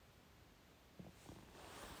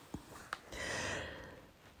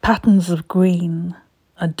Patterns of green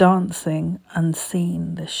are dancing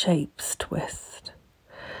unseen, the shapes twist.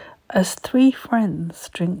 As three friends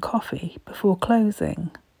drink coffee before closing,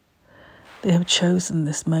 they have chosen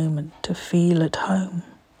this moment to feel at home.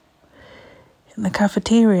 In the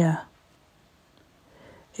cafeteria,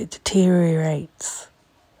 it deteriorates,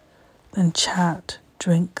 then chat,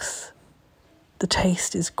 drinks. The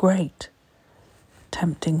taste is great,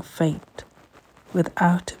 tempting fate. With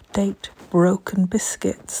out-of-date, broken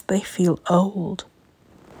biscuits, they feel old.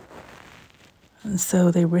 And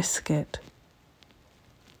so they risk it.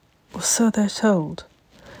 Or so they're told,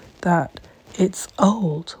 that it's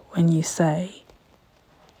old when you say,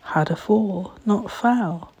 had a fall, not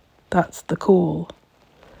foul, that's the call.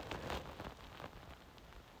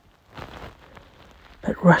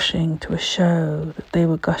 But rushing to a show that they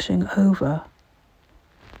were gushing over,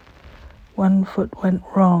 one foot went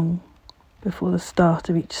wrong before the start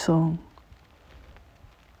of each song.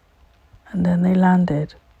 And then they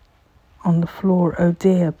landed on the floor, oh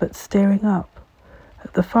dear, but staring up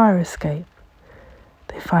at the fire escape,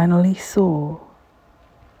 they finally saw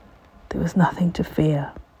there was nothing to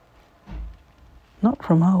fear. Not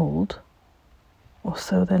from old, or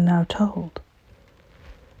so they're now told,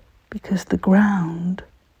 because the ground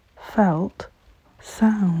felt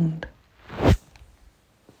sound.